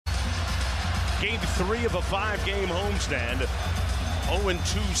Gained 3 of a 5-game homestand.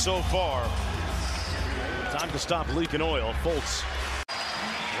 0-2 so far. Time to stop leaking oil. Fultz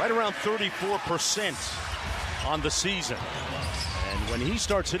right around 34% on the season. And when he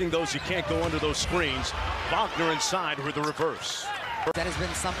starts hitting those, you can't go under those screens. Wagner inside with the reverse. That has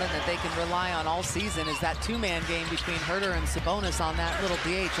been something that they can rely on all season, is that two-man game between Herter and Sabonis on that little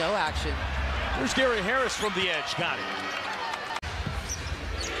DHO action. Here's Gary Harris from the edge. Got it.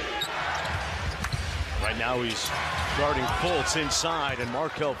 Right now he's guarding Fultz inside, and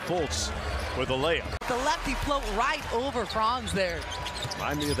Markelle Fultz with a layup. The lefty float right over Franz there.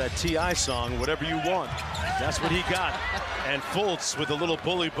 Remind me of that T.I. song, Whatever You Want. That's what he got. And Fultz with a little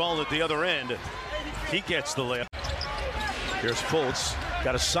bully ball at the other end. He gets the layup. Here's Fultz,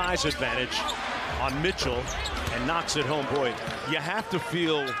 got a size advantage on Mitchell and knocks it home. Boy, you have to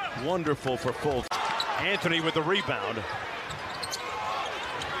feel wonderful for Fultz. Anthony with the rebound.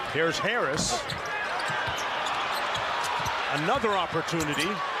 Here's Harris. Another opportunity.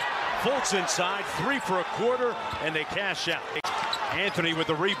 Fultz inside, 3 for a quarter, and they cash out. Anthony with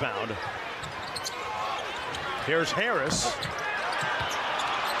the rebound. Here's Harris.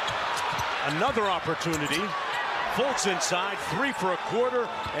 Another opportunity. Fultz inside, 3 for a quarter,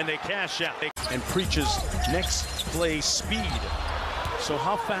 and they cash out. And preaches next play speed. So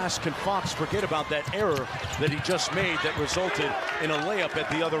how fast can Fox forget about that error that he just made that resulted in a layup at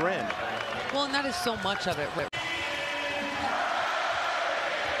the other end? Well, and that is so much of it.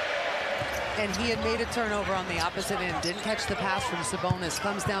 And he had made a turnover on the opposite end, didn't catch the pass from Sabonis,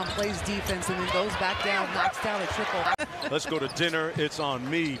 comes down, plays defense, and then goes back down, knocks down a triple. Let's go to dinner. It's on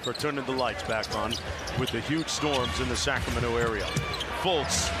me for turning the lights back on with the huge storms in the Sacramento area.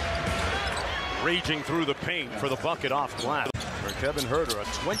 Fultz raging through the paint for the bucket off glass. For Kevin Herter, a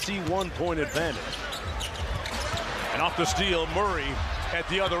 21-point advantage. And off the steal, Murray at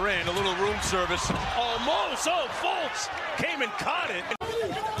the other end, a little room service. Almost, oh, Fultz came and caught it.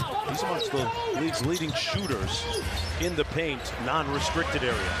 He's amongst the league's leading shooters in the paint, non-restricted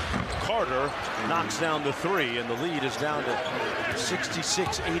area. Carter knocks down the 3, and the lead is down to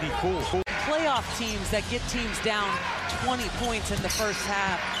 66-84. Playoff teams that get teams down 20 points in the first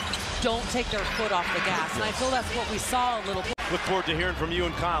half don't take their foot off the gas, and I feel that's what we saw a little bit. Look forward to hearing from you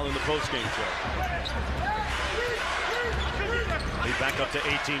and Kyle in the postgame show. Lead back up to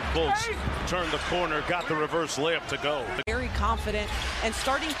 18. Fultz turned the corner, got the reverse layup to go. Very confident and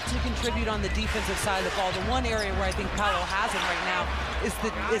starting to contribute on the defensive side of the ball. The one area where I think Paolo has him right now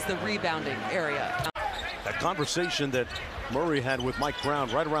is the rebounding area. That conversation that Murray had with Mike Brown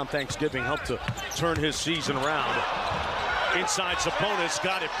right around Thanksgiving helped to turn his season around. Inside Sabonis,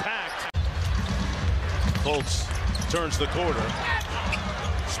 got it packed. Fultz turns the corner,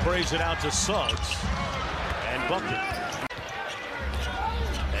 sprays it out to Suggs, and bucket.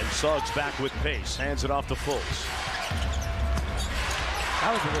 Suggs back with pace, hands it off to Fultz.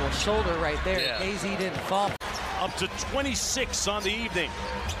 That was a little shoulder right there. Yeah. KZ didn't fall. Up to 26 on the evening.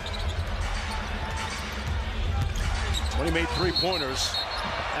 20 made 3-pointers.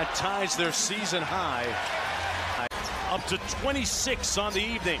 That ties their season high. Up to 26 on the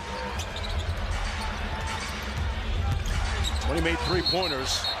evening. 20 made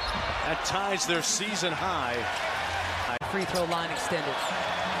 3-pointers. That ties their season high. Free throw line extended.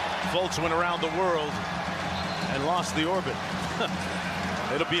 Fultz went around the world and lost the orbit.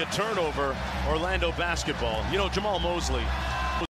 It'll be a turnover, Orlando basketball. You know, Jamal Mosley